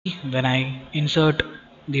when I insert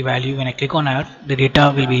the value, when I click on add, the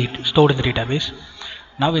data will be stored in the database.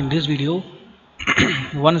 Now in this video,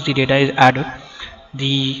 once the data is added,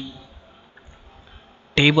 the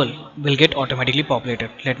table will get automatically populated.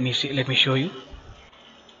 Let me show you.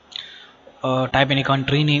 Type any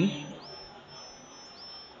country name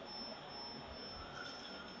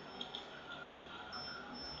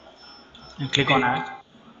and click on add.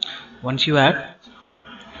 Once you add,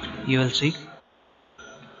 you will see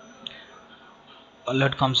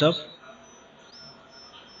alert comes up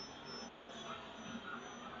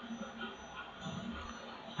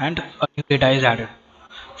and a new data is added.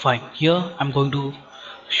 Fine. Here I'm going to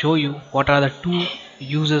show you what are the two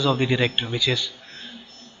uses of the directory, which is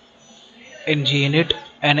ng-init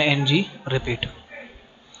and ng-repeat.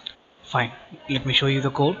 Fine. Let me show you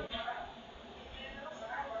the code.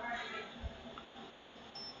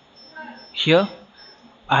 Here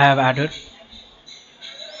I have added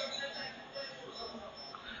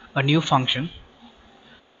a new function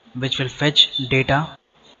which will fetch data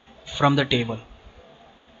from the table,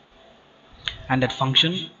 and that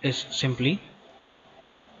function is simply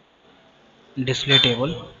display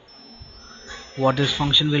table. What this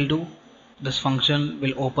function will do, this function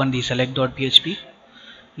will open the select.php.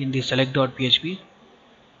 In the select.php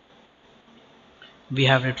we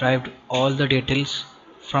have retrieved all the details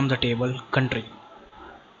from the table country,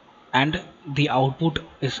 and the output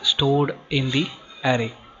is stored in the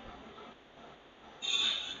array,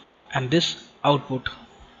 and this output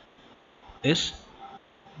is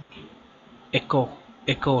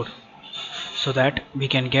echoed so that we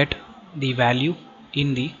can get the value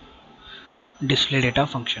in the display data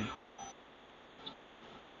function.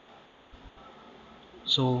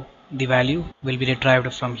 So the value will be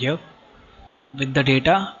retrieved from here. With the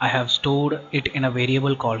data, I have stored it in a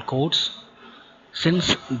variable called codes.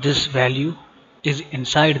 Since this value is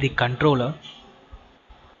inside the controller,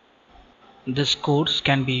 this codes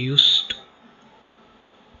can be used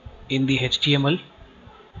in the HTML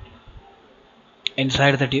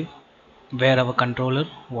inside the div where our controller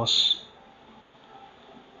was.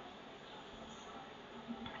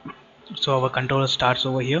 So our controller starts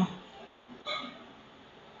over here,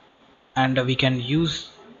 and we can use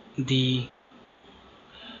the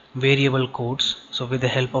variable codes. So with the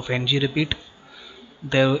help of ng-repeat,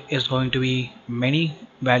 there is going to be many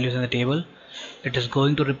values in the table. It is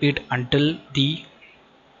going to repeat until the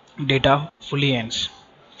data fully ends.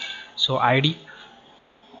 So id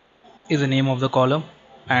is the name of the column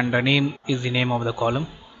and the name is the name of the column.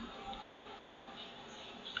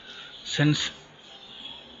 Since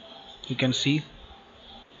you can see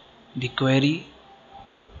the query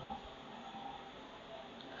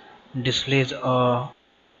displays a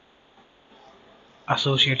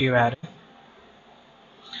associative array,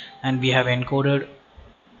 and we have encoded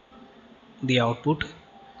the output.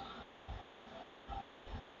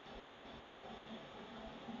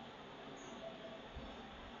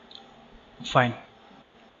 Fine.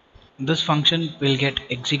 This function will get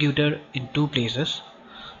executed in two places.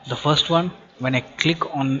 The first one, when I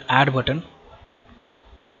click on add button,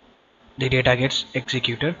 the data gets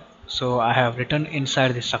executed. So I have written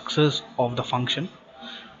inside the success of the function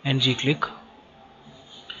ng-click.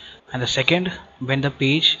 And the second, when the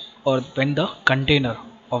page or when the container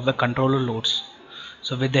of the controller loads.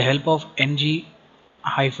 So with the help of ng-init,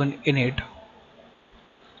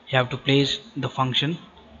 you have to place the function,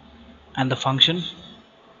 and the function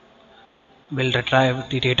will retrieve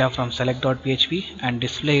the data from select.php and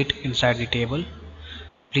display it inside the table.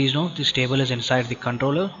 Please note this table is inside the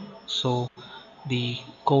controller, so the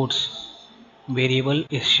codes variable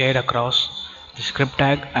is shared across the script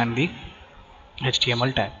tag and the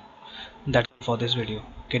HTML tag. That's all for this video.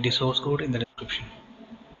 Get the source code in the description.